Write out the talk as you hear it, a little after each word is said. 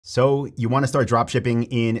So you want to start dropshipping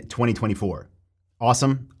in 2024.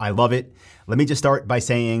 Awesome. I love it. Let me just start by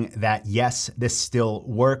saying that yes, this still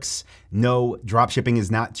works. No, dropshipping is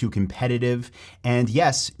not too competitive. And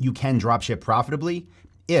yes, you can dropship profitably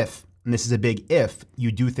if, and this is a big if,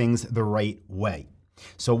 you do things the right way.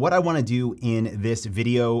 So what I want to do in this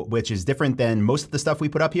video, which is different than most of the stuff we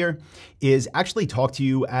put up here, is actually talk to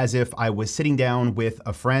you as if I was sitting down with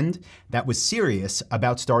a friend that was serious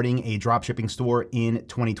about starting a dropshipping store in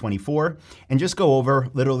 2024 and just go over,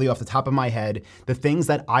 literally off the top of my head, the things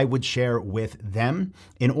that I would share with them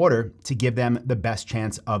in order to give them the best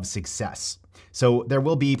chance of success. So there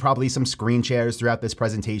will be probably some screen shares throughout this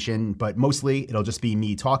presentation, but mostly it'll just be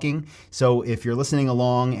me talking. So if you're listening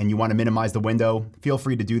along and you want to minimize the window, feel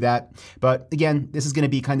free to do that. But again, this is going to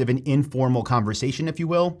be kind of an informal conversation, if you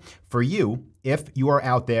will, for you if you are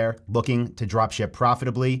out there looking to dropship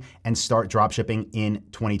profitably and start dropshipping in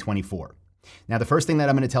 2024. Now, the first thing that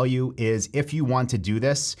I'm going to tell you is if you want to do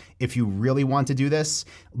this, if you really want to do this,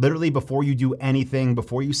 literally before you do anything,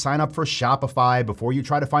 before you sign up for Shopify, before you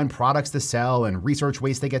try to find products to sell and research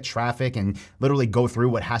ways to get traffic and literally go through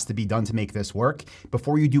what has to be done to make this work,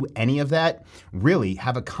 before you do any of that, really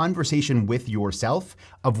have a conversation with yourself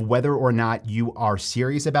of whether or not you are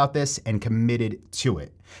serious about this and committed to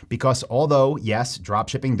it. Because although, yes,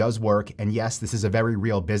 dropshipping does work, and yes, this is a very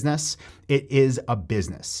real business, it is a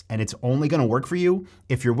business, and it's only going to work for you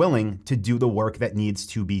if you're willing to do the work that needs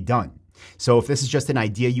to be done. So if this is just an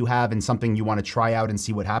idea you have and something you want to try out and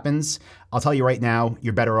see what happens, I'll tell you right now,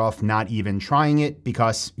 you're better off not even trying it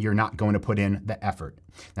because you're not going to put in the effort.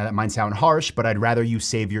 Now that might sound harsh, but I'd rather you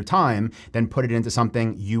save your time than put it into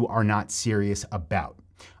something you are not serious about.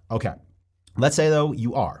 Okay. Let's say though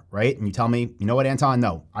you are, right? And you tell me, you know what, Anton,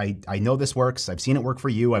 no, I know this works. I've seen it work for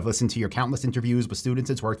you. I've listened to your countless interviews with students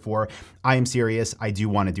it's worked for. I am serious. I do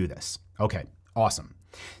want to do this. Okay, awesome.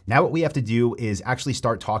 Now what we have to do is actually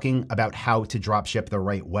start talking about how to dropship the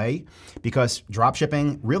right way, because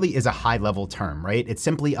dropshipping really is a high-level term, right? It's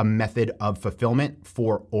simply a method of fulfillment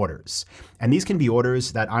for orders. And these can be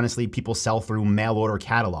orders that honestly people sell through mail order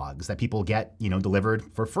catalogs that people get, delivered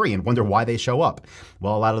for free and wonder why they show up.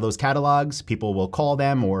 Well, a lot of those catalogs, people will call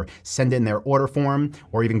them or send in their order form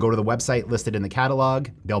or even go to the website listed in the catalog.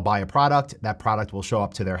 They'll buy a product. That product will show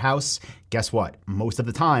up to their house. Guess what? Most of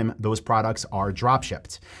the time, those products are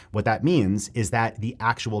dropshipped. What that means is that the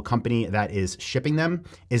actual company that is shipping them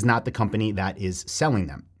is not the company that is selling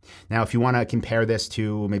them. Now, if you want to compare this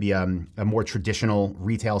to maybe a more traditional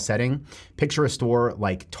retail setting, picture a store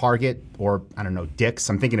like Target or, I don't know, Dick's.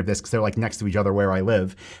 I'm thinking of this because they're like next to each other where I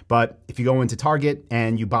live. But if you go into Target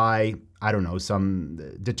and you buy, I don't know, some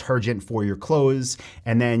detergent for your clothes,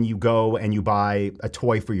 and then you go and you buy a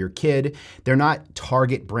toy for your kid, they're not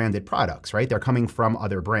Target branded products, right? They're coming from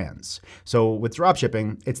other brands. So with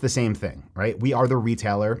dropshipping, it's the same thing, right? We are the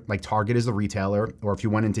retailer, like Target is the retailer, or if you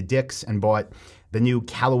went into Dick's and bought the new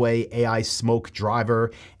Callaway AI Smoke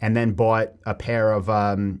driver and then bought a pair of,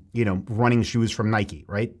 running shoes from Nike,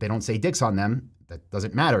 right? They don't say Dick's on them. That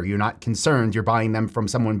doesn't matter. You're not concerned. You're buying them from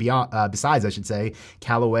someone besides, I should say,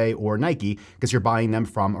 Callaway or Nike, because you're buying them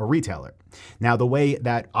from a retailer. Now, the way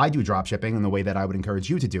that I do dropshipping and the way that I would encourage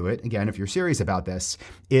you to do it, again, if you're serious about this,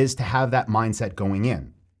 is to have that mindset going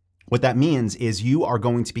in. What that means is you are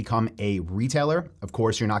going to become a retailer. Of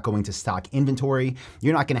course, you're not going to stock inventory.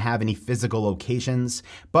 You're not going to have any physical locations,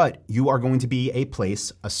 but you are going to be a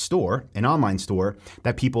place, a store, an online store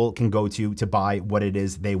that people can go to buy what it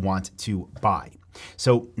is they want to buy.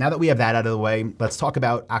 So now that we have that out of the way, let's talk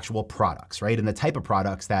about actual products, right? And the type of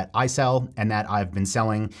products that I sell and that I've been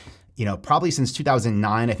selling probably since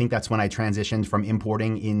 2009. I think that's when I transitioned from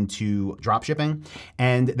importing into dropshipping.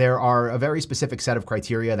 And there are a very specific set of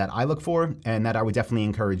criteria that I look for and that I would definitely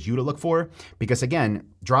encourage you to look for. Because again,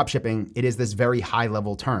 dropshipping, it is this very high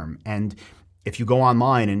level term. And if you go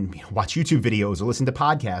online and watch YouTube videos or listen to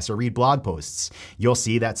podcasts or read blog posts, you'll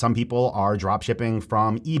see that some people are dropshipping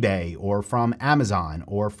from eBay or from Amazon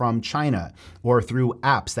or from China or through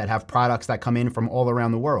apps that have products that come in from all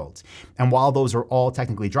around the world. And while those are all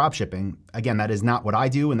technically dropshipping, again, that is not what I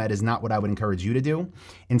do and that is not what I would encourage you to do.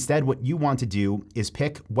 Instead, what you want to do is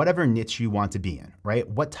pick whatever niche you want to be in, right?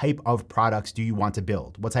 What type of products do you want to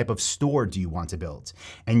build? What type of store do you want to build?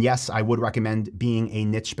 And yes, I would recommend being a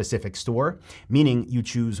niche specific store, meaning you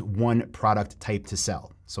choose one product type to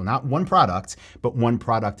sell. So not one product, but one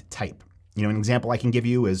product type. An example I can give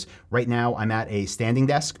you is right now I'm at a standing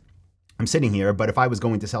desk. I'm sitting here, but if I was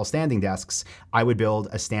going to sell standing desks, I would build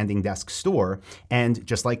a standing desk store. And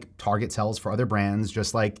just like Target sells for other brands,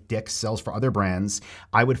 just like Dick's sells for other brands,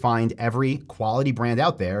 I would find every quality brand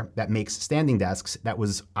out there that makes standing desks that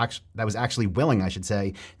was actually willing, I should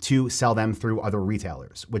say, to sell them through other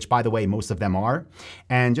retailers, which by the way, most of them are.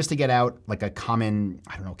 And just to get out like a common,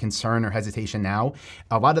 concern or hesitation now,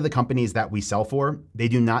 a lot of the companies that we sell for, they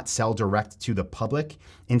do not sell direct to the public.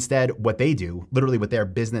 Instead, what they do, literally what their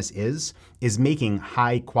business is making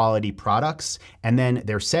high quality products, and then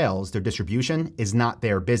their sales, their distribution is not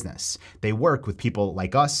their business. They work with people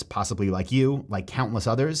like us, possibly like you, like countless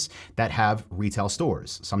others that have retail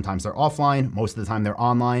stores. Sometimes they're offline, most of the time they're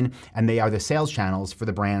online, and they are the sales channels for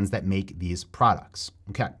the brands that make these products.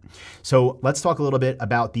 Okay, so let's talk a little bit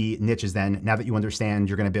about the niches then. Now that you understand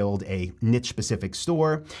you're going to build a niche specific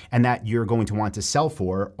store and that you're going to want to sell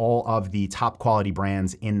for all of the top quality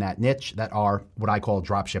brands in that niche that are what I call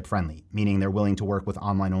dropship friendly, meaning they're willing to work with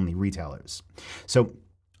online only retailers. So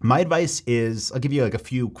my advice is, I'll give you like a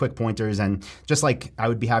few quick pointers, and just like I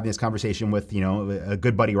would be having this conversation with, a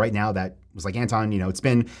good buddy right now that was like, Anton, it's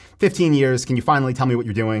been 15 years. Can you finally tell me what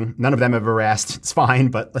you're doing? None of them have ever asked. It's fine.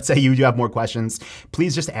 But let's say you do have more questions.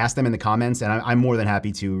 Please just ask them in the comments, and I'm more than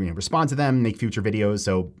happy to respond to them, make future videos.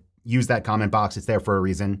 So use that comment box. It's there for a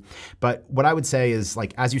reason. But what I would say is,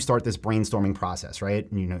 like, as you start this brainstorming process, right?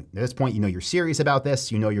 And at this point, you're serious about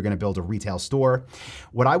this. You're going to build a retail store.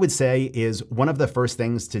 What I would say is one of the first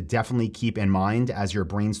things to definitely keep in mind as you're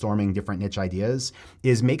brainstorming different niche ideas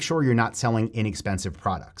is make sure you're not selling inexpensive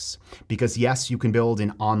products. Because yes, you can build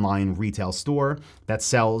an online retail store that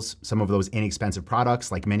sells some of those inexpensive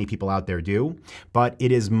products like many people out there do, but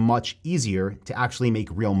it is much easier to actually make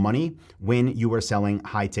real money when you are selling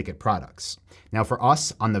high ticket products. Now for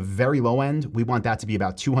us, on the very low end, we want that to be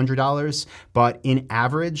about $200, but in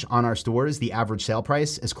average on our stores, the average sale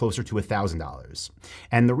price is closer to $1,000.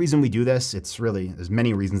 And the reason we do this, there's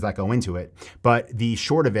many reasons that go into it, but the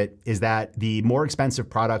short of it is that the more expensive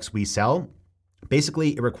products we sell,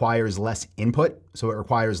 basically, it requires less input, so it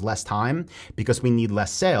requires less time because we need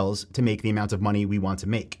less sales to make the amount of money we want to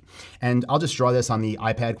make. And I'll just draw this on the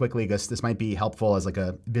iPad quickly because this might be helpful as like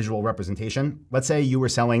a visual representation. Let's say you were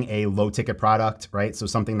selling a low ticket product, right? So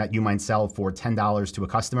something that you might sell for $10 to a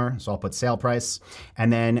customer. So I'll put sale price.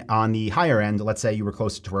 And then on the higher end, let's say you were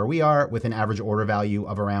closer to where we are with an average order value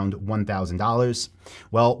of around $1,000.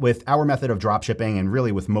 Well, with our method of dropshipping, and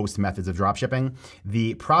really with most methods of dropshipping,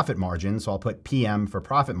 the profit margin, so I'll put PM for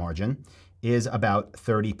profit margin, is about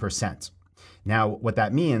 30%. Now, what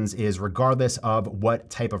that means is regardless of what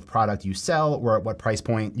type of product you sell or at what price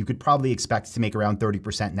point, you could probably expect to make around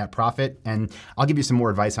 30% net profit. And I'll give you some more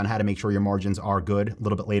advice on how to make sure your margins are good a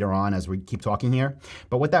little bit later on as we keep talking here.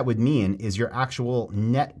 But what that would mean is your actual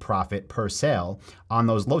net profit per sale on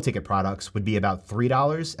those low ticket products would be about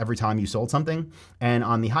 $3 every time you sold something. And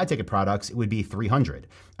on the high ticket products, it would be $300.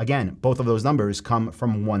 Again, both of those numbers come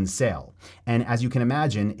from one sale. And as you can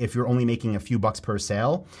imagine, if you're only making a few bucks per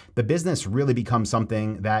sale, the business really becomes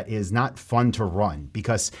something that is not fun to run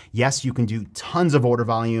because yes, you can do tons of order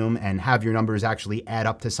volume and have your numbers actually add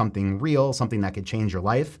up to something real, something that could change your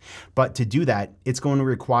life. But to do that, it's going to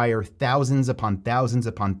require thousands upon thousands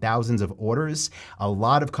upon thousands of orders, a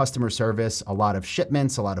lot of customer service, a lot of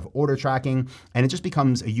shipments, a lot of order tracking, and it just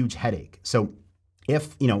becomes a huge headache. So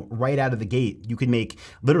if, right out of the gate, you could make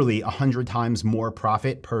literally 100 times more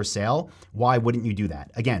profit per sale, why wouldn't you do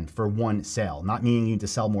that? Again, for one sale, not meaning you need to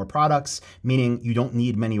sell more products, meaning you don't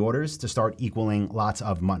need many orders to start equaling lots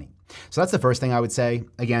of money. So that's the first thing I would say.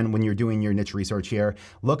 Again, when you're doing your niche research here,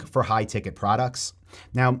 look for high ticket products.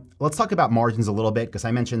 Now, let's talk about margins a little bit because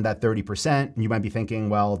I mentioned that 30%. And you might be thinking,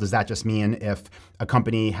 well, does that just mean if a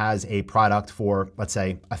company has a product for, let's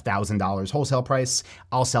say, $1,000 wholesale price,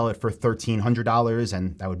 I'll sell it for $1,300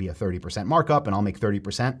 and that would be a 30% markup and I'll make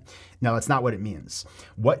 30%? No, that's not what it means.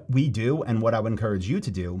 What we do and what I would encourage you to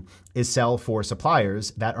do is sell for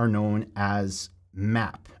suppliers that are known as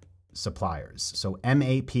MAP suppliers. So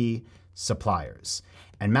MAP suppliers.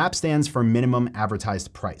 And MAP stands for minimum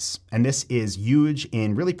advertised price. And this is huge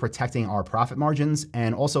in really protecting our profit margins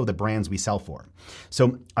and also the brands we sell for. So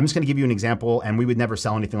I'm just going to give you an example, and we would never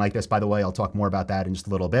sell anything like this, by the way. I'll talk more about that in just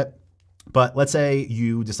a little bit. But let's say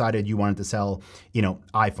you decided you wanted to sell,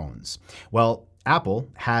 iPhones. Well, Apple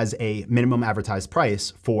has a minimum advertised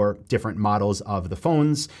price for different models of the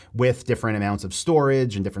phones with different amounts of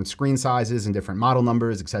storage and different screen sizes and different model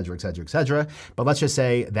numbers, et cetera, et cetera, et cetera. But let's just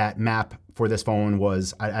say that map for this phone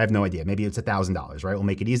was, I have no idea, maybe it's $1,000, right? We'll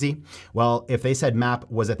make it easy. Well, if they said map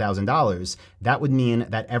was $1,000, that would mean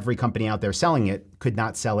that every company out there selling it could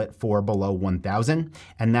not sell it for below $1,000.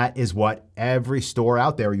 And that is what every store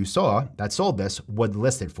out there you saw that sold this would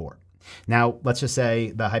list it for. Now, let's just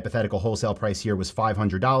say the hypothetical wholesale price here was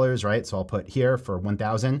 $500, right? So I'll put here for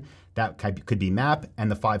 1,000, that could be map, and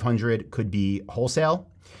the 500 could be wholesale.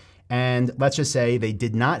 And let's just say they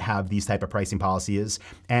did not have these type of pricing policies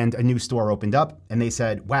and a new store opened up and they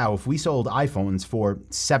said, wow, if we sold iPhones for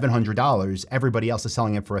 $700, everybody else is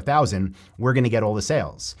selling it for $1,000, we're gonna get all the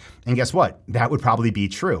sales. And guess what? That would probably be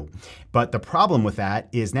true. But the problem with that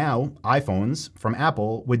is now iPhones from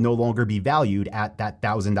Apple would no longer be valued at that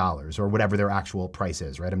 $1,000 or whatever their actual price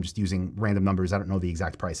is, right? I'm just using random numbers. I don't know the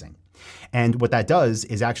exact pricing. And what that does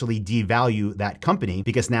is actually devalue that company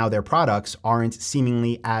because now their products aren't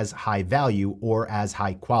seemingly as high value or as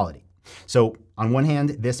high quality. So on one hand,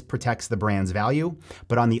 this protects the brand's value,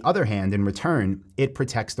 but on the other hand, in return, it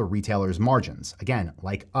protects the retailer's margins, again,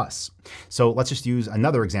 like us. So let's just use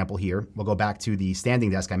another example here. We'll go back to the standing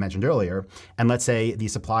desk I mentioned earlier, and let's say the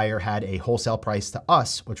supplier had a wholesale price to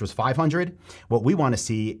us, which was $500. What we want to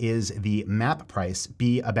see is the map price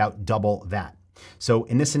be about double that. So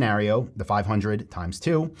in this scenario, the 500 times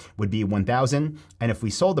 2 would be 1,000. And if we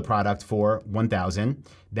sold the product for 1,000,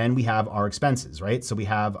 then we have our expenses, right? So we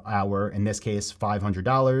have our, in this case,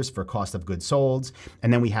 $500 for cost of goods sold.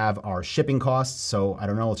 And then we have our shipping costs. So I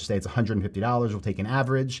don't know, let's just say it's $150. We'll take an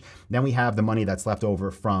average. Then we have the money that's left over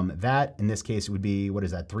from that. In this case, it would be, what is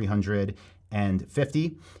that, $350.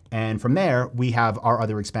 And from there, we have our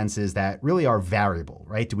other expenses that really are variable,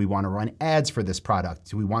 right? Do we want to run ads for this product?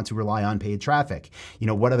 Do we want to rely on paid traffic? You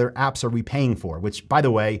know, what other apps are we paying for? Which, by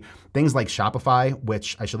the way, things like Shopify,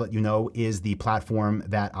 which I should let you know is the platform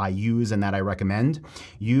that I use and that I recommend.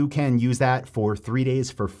 You can use that for 3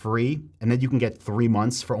 days for free, and then you can get 3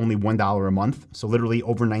 months for only $1 a month. So literally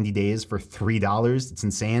over 90 days for $3. It's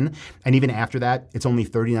insane. And even after that, it's only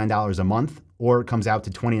 $39 a month, or it comes out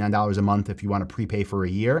to $29 a month if you want to prepay for a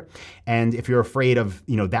year. And if you're afraid of,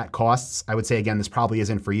 that costs, I would say, again, this probably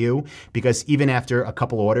isn't for you, because even after a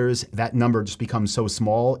couple orders, that number just becomes so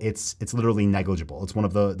small, it's literally negligible. It's one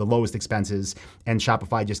of the lowest expenses, and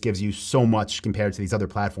Shopify just gives you so much compared to these other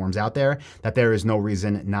platforms out there that there is no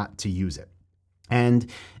reason not to use it.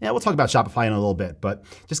 And we'll talk about Shopify in a little bit, but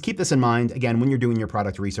just keep this in mind. Again, when you're doing your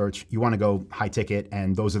product research, you want to go high ticket,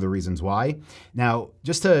 and those are the reasons why. Now,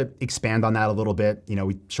 just to expand on that a little bit,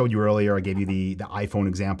 we showed you earlier, I gave you the iPhone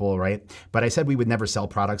example, right? But I said we would never sell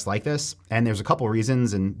products like this. And there's a couple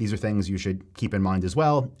reasons, and these are things you should keep in mind as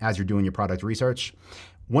well as you're doing your product research.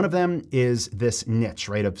 One of them is this niche,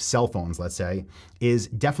 right, of cell phones, let's say, is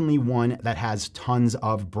definitely one that has tons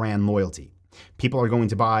of brand loyalty. People are going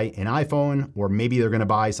to buy an iPhone, or maybe they're going to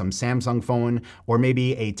buy some Samsung phone, or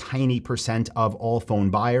maybe a tiny percent of all phone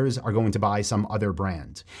buyers are going to buy some other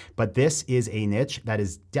brand. But this is a niche that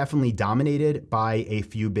is definitely dominated by a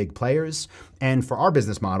few big players. And for our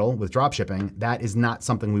business model with dropshipping, that is not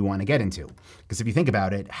something we want to get into. Because if you think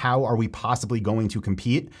about it, how are we possibly going to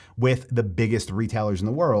compete with the biggest retailers in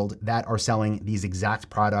the world that are selling these exact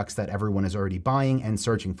products that everyone is already buying and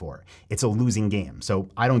searching for? It's a losing game. So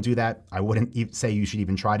I don't do that. I wouldn't say you should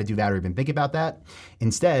even try to do that or even think about that.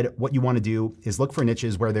 Instead, what you want to do is look for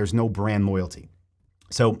niches where there's no brand loyalty.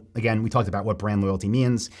 So again, we talked about what brand loyalty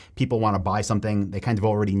means. People want to buy something, they kind of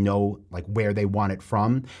already know like where they want it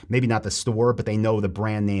from. Maybe not the store, but they know the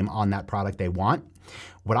brand name on that product they want.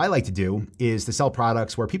 What I like to do is to sell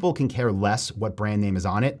products where people can care less what brand name is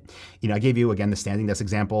on it. I gave you, again, the standing desk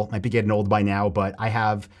example. Might be getting old by now, but I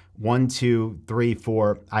have 1, 2, 3,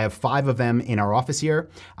 4. I have 5 of them in our office here.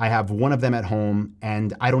 I have 1 of them at home,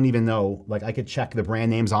 and I don't even know, like I could check the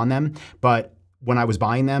brand names on them, but when I was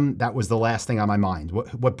buying them, that was the last thing on my mind.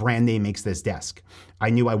 What brand name makes this desk? I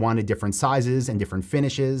knew I wanted different sizes and different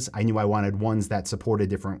finishes. I knew I wanted ones that supported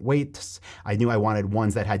different weights. I knew I wanted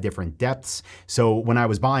ones that had different depths. So when I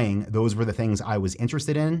was buying, those were the things I was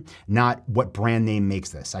interested in, not what brand name makes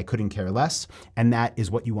this. I couldn't care less. And that is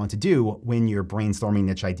what you want to do when you're brainstorming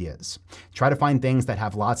niche ideas. Try to find things that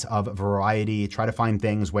have lots of variety. Try to find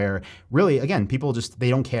things where really, again, people just, they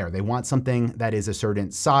don't care. They want something that is a certain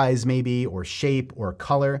size maybe, or shape or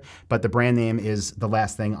color, but the brand name is the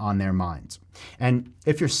last thing on their minds. And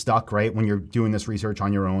if you're stuck, right, when you're doing this research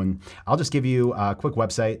on your own, I'll just give you a quick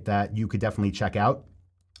website that you could definitely check out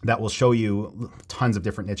that will show you tons of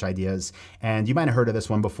different niche ideas. And you might have heard of this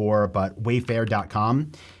one before, but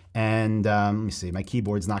wayfair.com. And let me see, my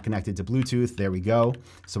keyboard's not connected to Bluetooth. There we go.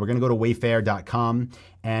 So we're gonna go to wayfair.com.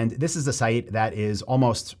 And this is a site that is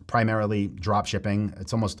almost primarily drop shipping.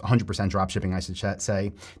 It's almost 100% drop shipping, I should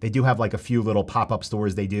say. They do have like a few little pop-up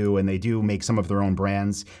stores they do, and they do make some of their own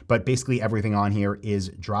brands, but basically everything on here is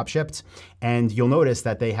drop shipped. And you'll notice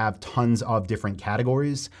that they have tons of different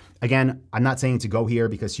categories. Again, I'm not saying to go here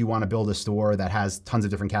because you want to build a store that has tons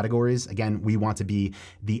of different categories. Again, we want to be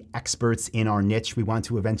the experts in our niche. We want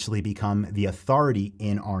to eventually become the authority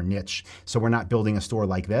in our niche. So we're not building a store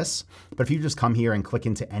like this. But if you just come here and click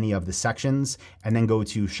into any of the sections and then go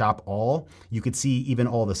to shop all, you could see even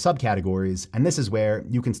all the subcategories. And this is where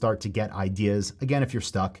you can start to get ideas, again, if you're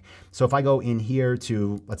stuck. So if I go in here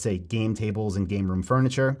to, let's say, game tables and game room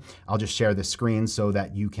furniture, I'll just share the screen so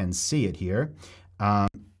that you can see it here.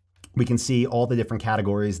 We can see all the different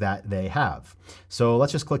categories that they have. So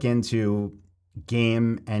let's just click into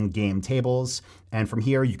game and game tables. And from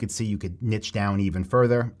here, you could see you could niche down even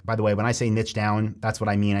further. By the way, when I say niche down, that's what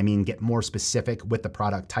I mean. I mean, get more specific with the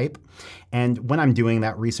product type. And when I'm doing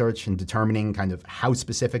that research and determining kind of how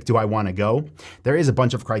specific do I want to go, there is a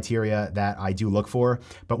bunch of criteria that I do look for.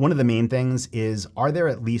 But one of the main things is, are there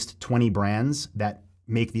at least 20 brands that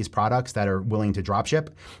make these products that are willing to dropship?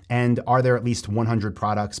 And are there at least 100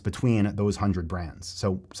 products between those 100 brands?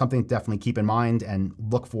 So something to definitely keep in mind and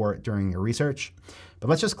look for during your research. But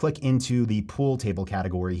let's just click into the pool table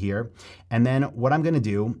category here. And then what I'm gonna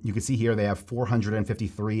do, you can see here they have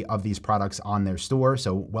 453 of these products on their store,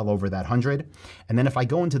 so well over that 100. And then if I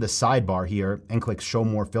go into the sidebar here and click show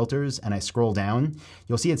more filters and I scroll down,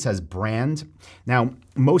 you'll see it says brand. Now,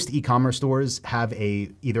 most e-commerce stores have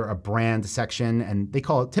either a brand section, and they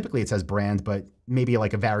call it, typically it says brand, but maybe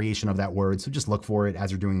like a variation of that word. So just look for it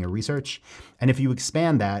as you're doing your research. And if you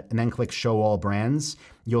expand that and then click show all brands,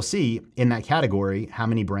 you'll see in that category how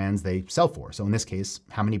many brands they sell for. So in this case,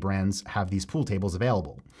 how many brands have these pool tables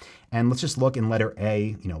available. And let's just look in letter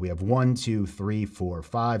A. You know, we have 1, 2, 3, 4,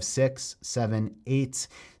 5, 6, 7, 8.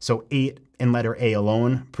 So 8 in letter A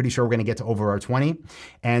alone. Pretty sure we're gonna get to over our 20.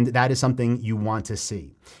 And that is something you want to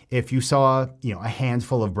see. If you saw, you know, a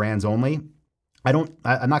handful of brands only,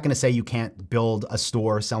 I'm not gonna say you can't build a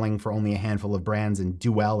store selling for only a handful of brands and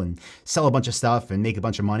do well and sell a bunch of stuff and make a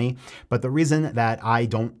bunch of money. But the reason that I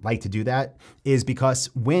don't like to do that is because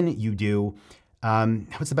when you do,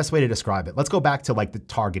 what's the best way to describe it? Let's go back to like the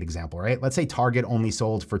Target example, right? Let's say Target only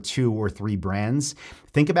sold for 2 or 3 brands.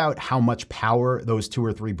 Think about how much power those 2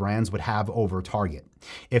 or 3 brands would have over Target.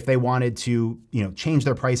 If they wanted to, you know, change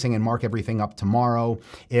their pricing and mark everything up tomorrow,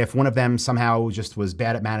 if one of them somehow just was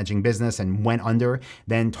bad at managing business and went under,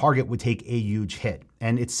 then Target would take a huge hit.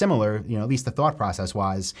 And it's similar, you know, at least the thought process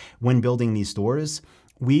wise, when building these stores.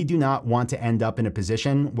 We do not want to end up in a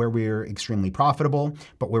position where we're extremely profitable,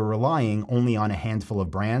 but we're relying only on a handful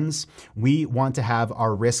of brands. We want to have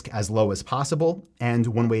our risk as low as possible. And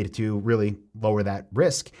one way to really lower that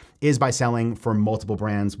risk is by selling for multiple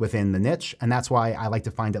brands within the niche. And that's why I like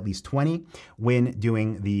to find at least 20 when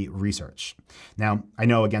doing the research. Now, I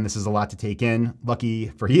know, again, this is a lot to take in. Lucky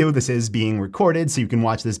for you, this is being recorded, so you can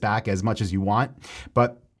watch this back as much as you want.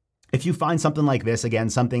 But if you find something like this, again,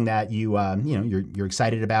 something that you're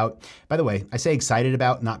excited about. By the way, I say excited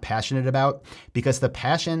about, not passionate about, because the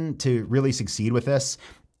passion to really succeed with this,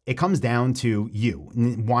 it comes down to you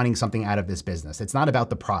wanting something out of this business. It's not about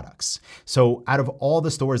the products. So out of all the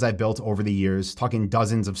stores I've built over the years, talking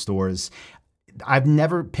dozens of stores, I've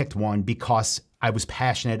never picked one because I was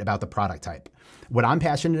passionate about the product type. What I'm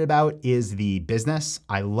passionate about is the business.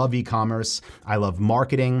 I love e-commerce. I love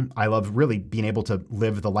marketing. I love really being able to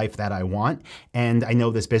live the life that I want. And I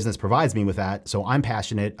know this business provides me with that. So I'm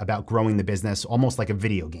passionate about growing the business almost like a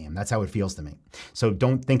video game. That's how it feels to me. So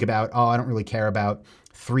don't think about, oh, I don't really care about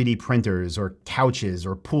 3D printers or couches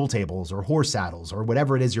or pool tables or horse saddles or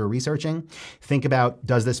whatever it is you're researching. Think about,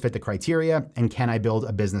 does this fit the criteria and can I build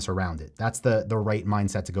a business around it? That's the right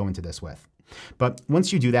mindset to go into this with. But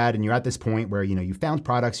once you do that and you're at this point where you found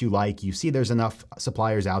products you like, you see there's enough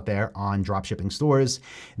suppliers out there on dropshipping stores,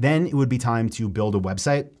 then it would be time to build a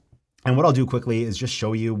website. And what I'll do quickly is just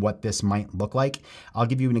show you what this might look like. I'll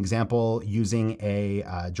give you an example using a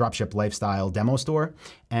dropship lifestyle demo store.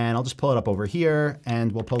 And I'll just pull it up over here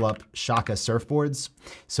and we'll pull up Shaka surfboards.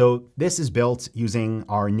 So this is built using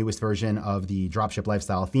our newest version of the dropship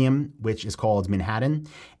lifestyle theme, which is called Manhattan.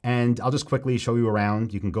 And I'll just quickly show you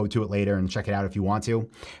around. You can go to it later and check it out if you want to.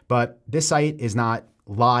 But this site is not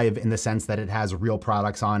live in the sense that it has real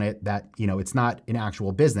products on it, that it's not an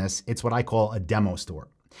actual business. It's what I call a demo store.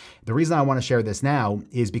 The reason I want to share this now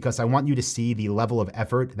is because I want you to see the level of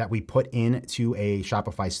effort that we put into a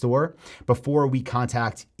Shopify store before we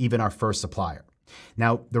contact even our first supplier.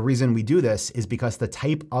 Now, the reason we do this is because the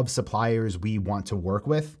type of suppliers we want to work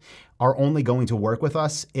with are only going to work with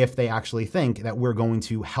us if they actually think that we're going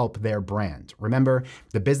to help their brand. Remember,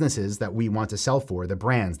 the businesses that we want to sell for, the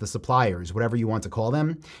brands, the suppliers, whatever you want to call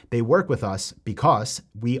them, they work with us because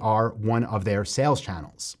we are one of their sales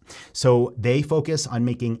channels. So they focus on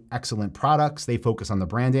making excellent products. They focus on the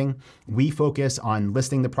branding. We focus on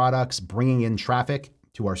listing the products, bringing in traffic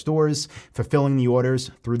to our stores, fulfilling the orders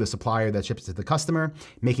through the supplier that ships to the customer,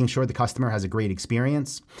 making sure the customer has a great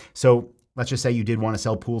experience. So let's just say you did want to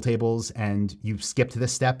sell pool tables and you skipped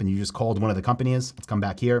this step and you just called one of the companies. Let's come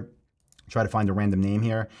back here, try to find a random name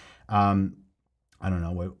here. I don't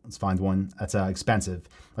know, let's find one that's expensive.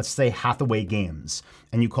 Let's say Hathaway Games.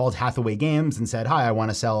 And you called Hathaway Games and said, hi, I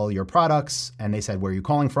want to sell your products. And they said, where are you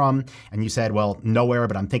calling from? And you said, well, nowhere,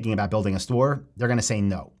 but I'm thinking about building a store. They're going to say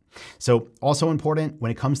no. So also important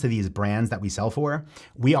when it comes to these brands that we sell for,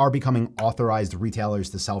 we are becoming authorized retailers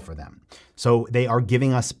to sell for them. So they are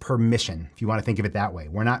giving us permission, if you want to think of it that way.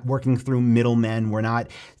 We're not working through middlemen. We're not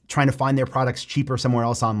trying to find their products cheaper somewhere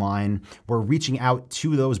else online. We're reaching out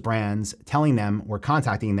to those brands, telling them we're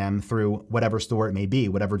contacting them through whatever store it may be,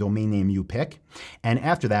 whatever domain name you pick. And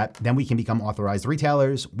after that, then we can become authorized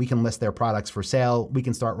retailers. We can list their products for sale. We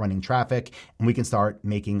can start running traffic and we can start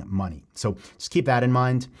making money. So just keep that in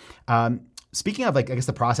mind. Speaking of, I guess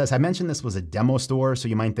the process, I mentioned this was a demo store. So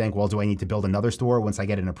you might think, well, do I need to build another store once I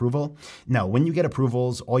get an approval? No, when you get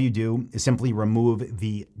approvals, all you do is simply remove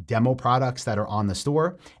the demo products that are on the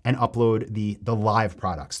store and upload the live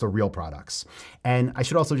products, the real products. And I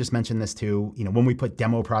should also just mention this too, when we put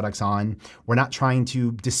demo products on, we're not trying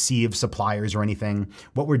to deceive suppliers or anything.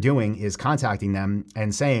 What we're doing is contacting them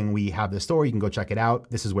and saying, we have this store, you can go check it out.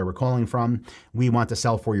 This is where we're calling from. We want to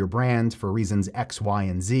sell for your brand for reasons X, Y,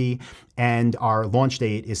 and Z. And our launch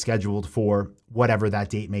date is scheduled for whatever that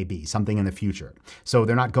date may be, something in the future. So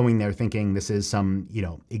they're not going there thinking this is some,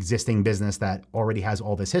 existing business that already has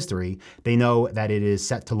all this history. They know that it is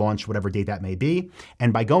set to launch whatever date that may be.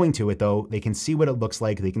 And by going to it though, they can see what it looks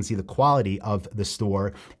like. They can see the quality of the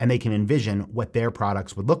store and they can envision what their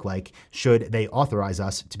products would look like should they authorize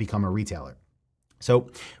us to become a retailer.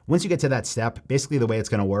 So once you get to that step, basically the way it's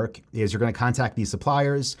going to work is you're going to contact these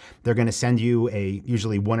suppliers. They're going to send you a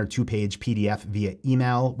usually 1 or 2 page PDF via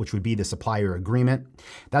email, which would be the supplier agreement.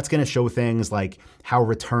 That's going to show things like how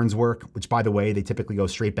returns work, which by the way, they typically go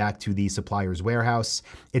straight back to the supplier's warehouse.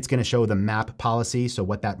 It's going to show the MAP policy, so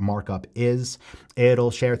what that markup is.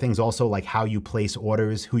 It'll share things also like how you place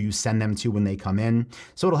orders, who you send them to when they come in.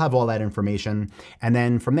 So it'll have all that information. And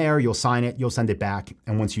then from there, you'll sign it, you'll send it back.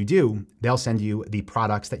 And once you do, they'll send you the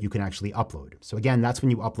products that you can actually upload. So again, that's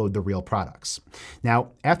when you upload the real products.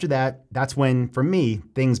 Now, after that, that's when, for me,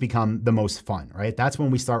 things become the most fun, right? That's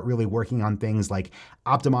when we start really working on things like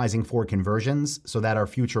optimizing for conversions so that our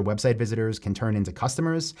future website visitors can turn into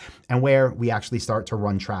customers and where we actually start to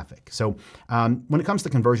run traffic. So when it comes to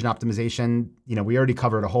conversion optimization, we already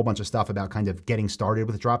covered a whole bunch of stuff about kind of getting started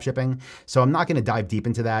with dropshipping. So I'm not going to dive deep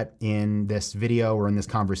into that in this video or in this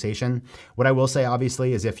conversation. What I will say,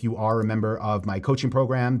 obviously, is if you are a member of my coaching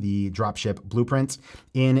program, the Dropship Blueprint,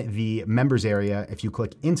 in the members area, if you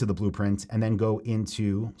click into the blueprint and then go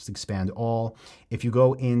into, let's expand all, if you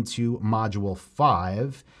go into module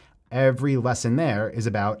 5, every lesson there is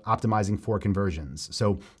about optimizing for conversions.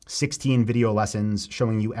 So 16 video lessons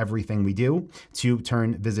showing you everything we do to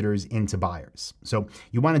turn visitors into buyers. So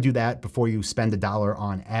you want to do that before you spend $1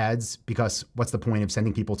 on ads, because what's the point of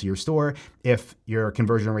sending people to your store if your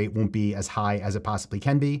conversion rate won't be as high as it possibly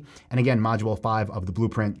can be? And again, module 5 of the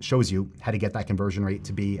blueprint shows you how to get that conversion rate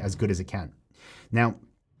to be as good as it can. Now,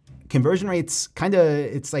 conversion rates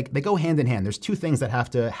it's like they go hand in hand. There's 2 things that have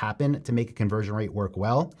to happen to make a conversion rate work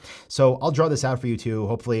well. So I'll draw this out for you too.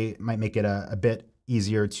 Hopefully it might make it a bit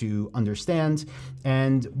easier to understand.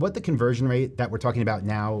 And what the conversion rate that we're talking about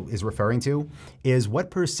now is referring to is what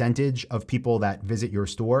percentage of people that visit your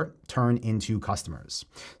store turn into customers.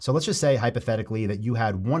 So let's just say hypothetically that you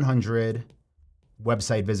had 100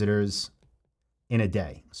 website visitors in a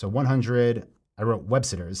day. So 100, I wrote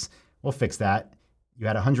websitters. We'll fix that. You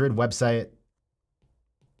had 100 website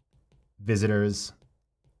visitors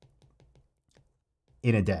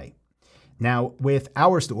in a day. Now, with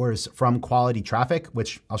our stores from quality traffic,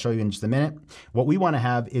 which I'll show you in just a minute, what we want to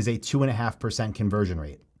have is a 2.5% conversion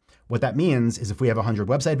rate. What that means is if we have 100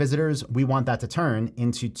 website visitors, we want that to turn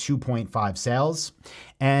into 2.5 sales.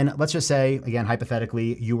 And let's just say, again,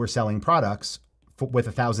 hypothetically, you were selling products with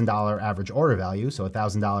a $1,000 average order value, so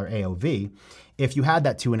 $1,000 AOV. If you had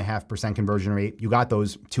that 2.5% conversion rate, you got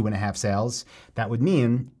those 2.5 sales, that would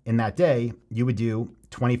mean in that day, you would do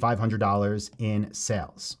 $2,500 in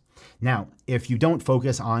sales. Now, if you don't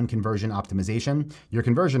focus on conversion optimization, your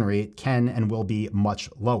conversion rate can and will be much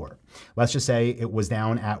lower. Let's just say it was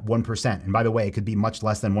down at 1%. And by the way, it could be much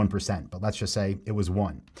less than 1%, but let's just say it was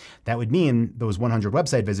 1. That would mean those 100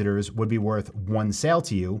 website visitors would be worth 1 sale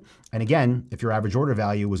to you. And again, if your average order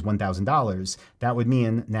value was $1,000, that would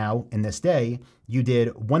mean now in this day, you did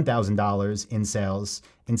 $1,000 in sales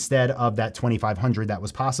instead of that $2,500 that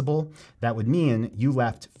was possible. That would mean you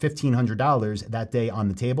left $1,500 that day on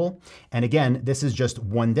the table. And again, this is just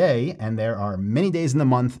one day, and there are many days in the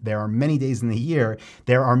month, there are many days in the year,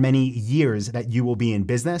 there are many years that you will be in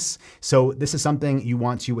business. So this is something you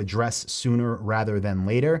want to address sooner rather than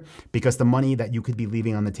later, because the money that you could be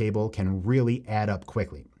leaving on the table can really add up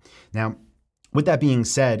quickly. Now, with that being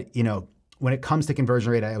said, when it comes to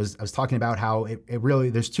conversion rate, I was talking about how it really,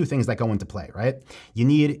 there's two things that go into play, right? You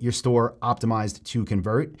need your store optimized to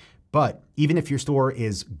convert, but even if your store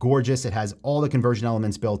is gorgeous, it has all the conversion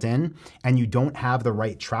elements built in, and you don't have the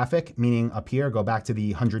right traffic, meaning up here, go back to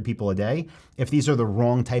the 100 people a day. If these are the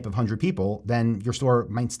wrong type of 100 people, then your store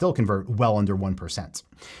might still convert well under 1%.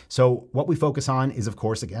 So what we focus on is, of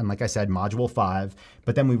course, again, like I said, module 5,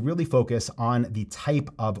 but then we really focus on the type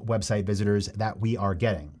of website visitors that we are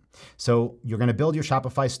getting. So you're going to build your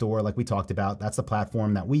Shopify store like we talked about. That's the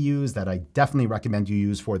platform that we use, that I definitely recommend you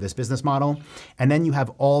use for this business model. And then you have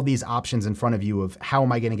all these options in front of you of how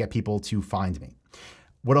am I going to get people to find me?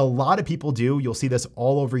 What a lot of people do, you'll see this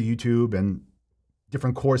all over YouTube and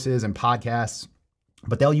different courses and podcasts,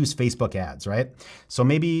 but they'll use Facebook ads, right? So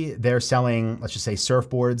maybe they're selling, let's just say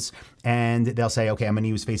surfboards, and they'll say, okay, I'm gonna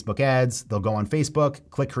use Facebook ads. They'll go on Facebook,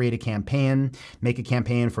 click create a campaign, make a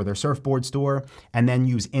campaign for their surfboard store, and then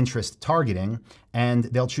use interest targeting. And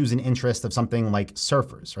they'll choose an interest of something like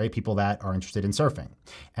surfers, right? People that are interested in surfing.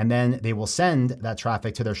 And then they will send that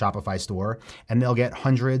traffic to their Shopify store, and they'll get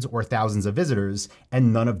hundreds or thousands of visitors,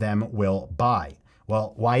 and none of them will buy.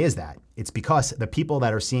 Well, why is that? It's because the people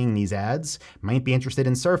that are seeing these ads might be interested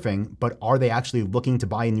in surfing, but are they actually looking to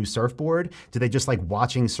buy a new surfboard? Do they just like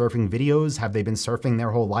watching surfing videos? Have they been surfing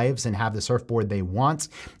their whole lives and have the surfboard they want?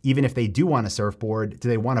 Even if they do want a surfboard, do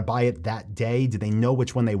they want to buy it that day? Do they know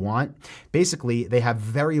which one they want? Basically, they have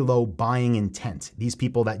very low buying intent, these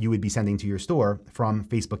people that you would be sending to your store from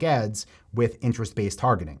Facebook ads with interest-based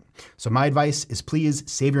targeting. So my advice is please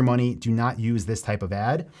save your money. Do not use this type of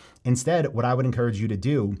ad. Instead, what I would encourage you to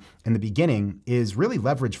do in the beginning is really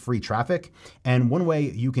leverage free traffic. And one way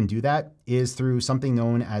you can do that is through something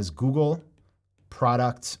known as Google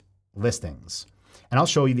product listings. And I'll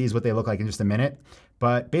show you these, what they look like in just a minute.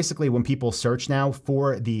 But basically, when people search now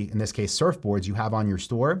for in this case, surfboards you have on your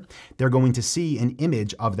store, they're going to see an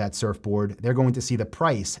image of that surfboard. They're going to see the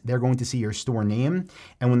price. They're going to see your store name.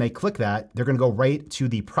 And when they click that, they're going to go right to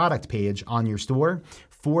the product page on your store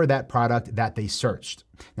for that product that they searched.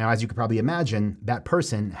 Now, as you could probably imagine, that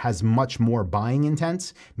person has much more buying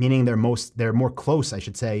intent, meaning they're more close, I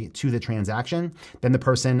should say, to the transaction than the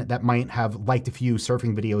person that might have liked a few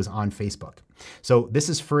surfing videos on Facebook. So this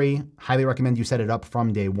is free. Highly recommend you set it up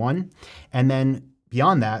from day one. And then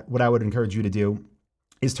beyond that, what I would encourage you to do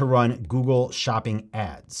is to run Google Shopping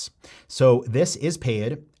ads. So this is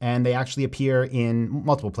paid, and they actually appear in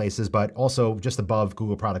multiple places, but also just above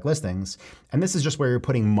Google product listings. And this is just where you're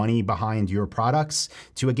putting money behind your products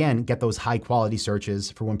to, again, get those high quality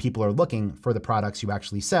searches for when people are looking for the products you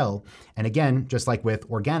actually sell. And again, just like with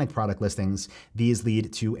organic product listings, these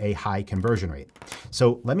lead to a high conversion rate.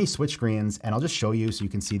 So let me switch screens and I'll just show you so you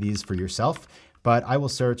can see these for yourself. But I will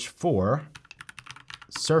search for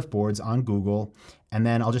surfboards on Google, and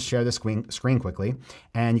then I'll just share the screen quickly.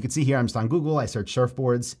 And you can see here, I'm just on Google, I search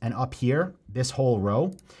surfboards, and up here, this whole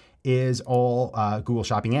row is all Google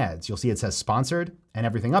Shopping ads. You'll see it says sponsored, and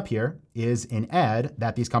everything up here is an ad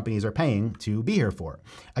that these companies are paying to be here for.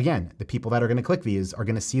 Again, the people that are gonna click these are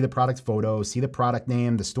gonna see the product photo, see the product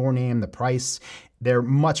name, the store name, the price. They're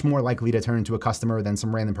much more likely to turn into a customer than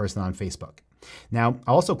some random person on Facebook. Now,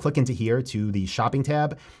 I'll also click into here to the shopping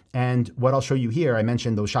tab. And what I'll show you here, I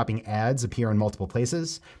mentioned those shopping ads appear in multiple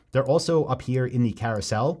places. They're also up here in the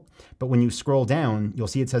carousel. But when you scroll down, you'll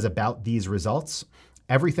see it says about these results.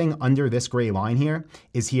 Everything under this gray line here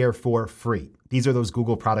is here for free. These are those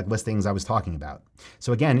Google product listings I was talking about.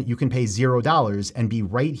 So again, you can pay $0 and be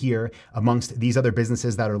right here amongst these other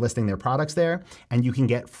businesses that are listing their products there, and you can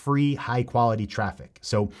get free high quality traffic.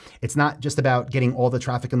 So it's not just about getting all the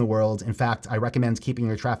traffic in the world. In fact, I recommend keeping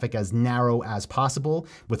your traffic as narrow as possible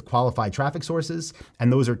with qualified traffic sources.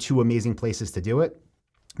 And those are two amazing places to do it.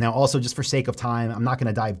 Now, also just for sake of time, I'm not going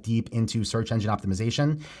to dive deep into search engine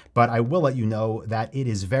optimization, but I will let you know that it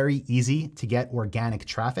is very easy to get organic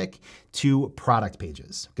traffic to product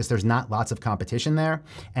pages because there's not lots of competition there.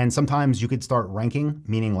 And sometimes you could start ranking,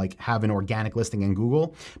 meaning like have an organic listing in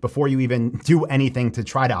Google before you even do anything to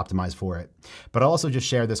try to optimize for it. But I'll also just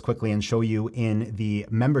share this quickly and show you in the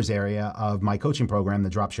members area of my coaching program, the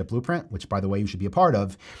Dropship Blueprint, which by the way, you should be a part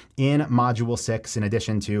of, in module 6, in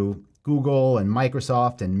addition to Google and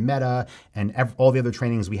Microsoft and Meta and all the other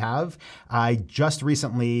trainings we have. I just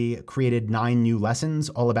recently created 9 new lessons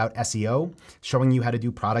all about SEO, showing you how to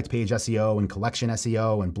do product page SEO and collection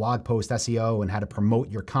SEO and blog post SEO and how to promote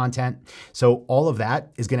your content. So all of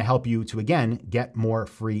that is going to help you to, again, get more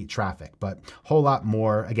free traffic, but a whole lot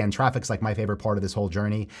more. Again, traffic's like my favorite part of this whole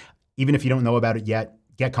journey. Even if you don't know about it yet,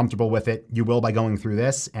 get comfortable with it. You will by going through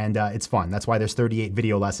this, and it's fun. That's why there's 38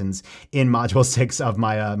 video lessons in module 6 of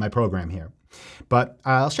my program here. But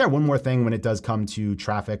I'll share one more thing when it does come to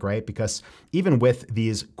traffic, right? Because even with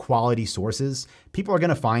these quality sources, people are going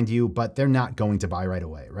to find you, but they're not going to buy right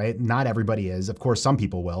away, right? Not everybody is. Of course, some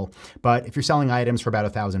people will. But if you're selling items for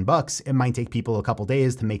about $1,000, it might take people a couple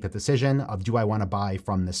days to make the decision of, do I want to buy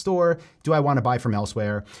from the store? Do I want to buy from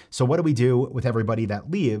elsewhere? So what do we do with everybody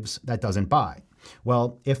that leaves that doesn't buy?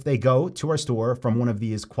 Well, if they go to our store from one of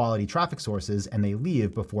these quality traffic sources and they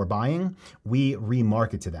leave before buying, we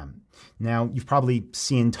remarket to them. Now, you've probably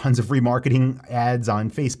seen tons of remarketing ads on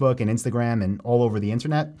Facebook and Instagram and all over the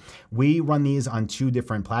internet. We run these on 2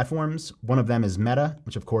 different platforms. One of them is Meta,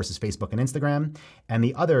 which of course is Facebook and Instagram, and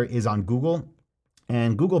the other is on Google.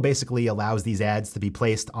 And Google basically allows these ads to be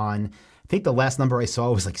placed on, I think the last number I saw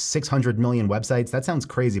was like 600 million websites. That sounds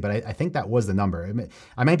crazy, but I think that was the number.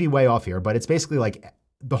 I might be way off here, but it's basically like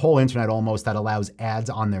the whole internet almost that allows ads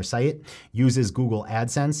on their site uses Google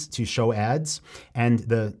AdSense to show ads, and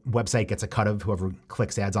the website gets a cut of whoever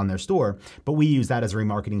clicks ads on their store. But we use that as a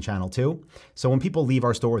remarketing channel too. So when people leave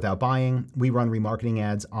our store without buying, we run remarketing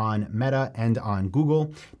ads on Meta and on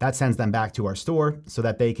Google. That sends them back to our store so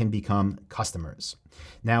that they can become customers.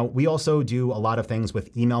 Now, we also do a lot of things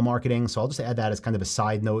with email marketing. So I'll just add that as kind of a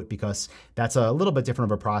side note because that's a little bit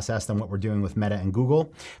different of a process than what we're doing with Meta and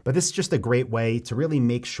Google. But this is just a great way to really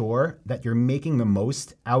make sure that you're making the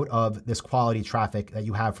most out of this quality traffic that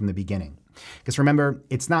you have from the beginning. Because remember,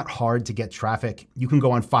 it's not hard to get traffic. You can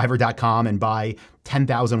go on Fiverr.com and buy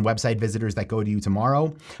 10,000 website visitors that go to you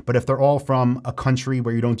tomorrow. But if they're all from a country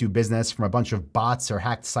where you don't do business, from a bunch of bots or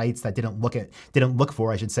hacked sites that didn't look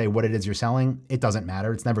for, I should say, what it is you're selling, it doesn't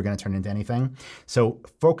matter. It's never going to turn into anything. So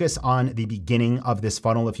focus on the beginning of this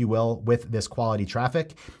funnel, if you will, with this quality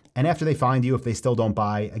traffic. And after they find you, if they still don't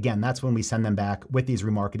buy, again, that's when we send them back with these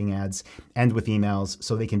remarketing ads and with emails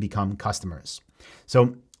so they can become customers.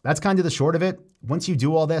 So that's kind of the short of it. Once you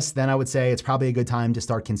do all this, then I would say it's probably a good time to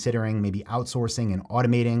start considering maybe outsourcing and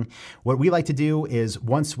automating. What we like to do is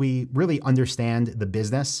once we really understand the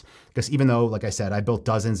business, because even though, like I said, I built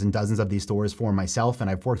dozens and dozens of these stores for myself, and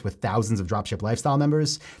I've worked with thousands of Dropship Lifestyle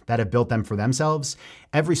members that have built them for themselves,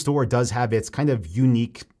 every store does have its kind of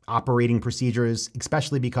unique operating procedures,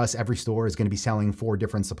 especially because every store is going to be selling for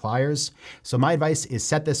different suppliers. So my advice is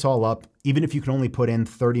set this all up, even if you can only put in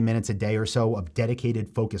 30 minutes a day or so of dedicated,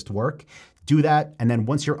 focused work. Do that, and then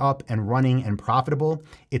once you're up and running and profitable,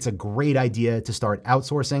 it's a great idea to start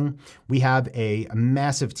outsourcing. We have a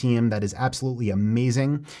massive team that is absolutely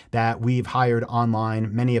amazing that we've hired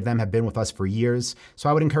online. Many of them have been with us for years. So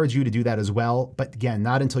I would encourage you to do that as well. But again,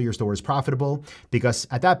 not until your store is profitable, because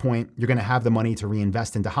at that point, you're going to have the money to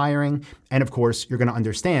reinvest into hiring. And of course, you're going to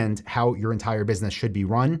understand how your entire business should be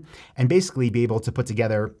run and basically be able to put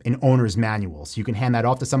together an owner's manual. So you can hand that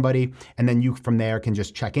off to somebody, and then you from there can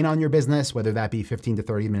just check in on your business, whether that be 15 to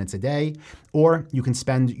 30 minutes a day, or you can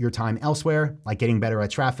spend your time elsewhere, like getting better at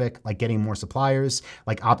traffic, like getting more suppliers,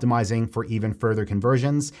 like optimizing for even further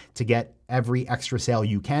conversions to get every extra sale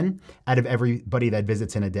you can out of everybody that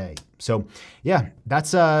visits in a day. So yeah,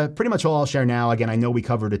 that's pretty much all I'll share now. Again, I know we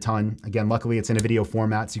covered a ton. Again, luckily it's in a video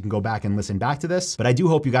format, so you can go back and listen back to this, but I do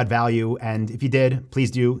hope you got value. And if you did, please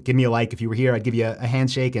do give me a like. If you were here, I'd give you a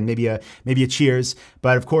handshake and maybe a cheers.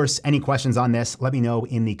 But of course, any questions on this, let me know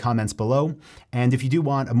in the comments below. And if you do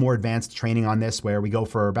want a more advanced training on this, where we go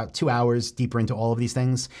for about 2 hours deeper into all of these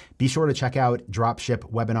things, be sure to check out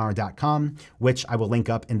dropshipwebinar.com, which I will link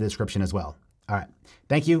up in the description as well. All right.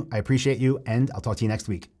 Thank you. I appreciate you, and I'll talk to you next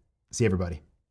week. See you, everybody.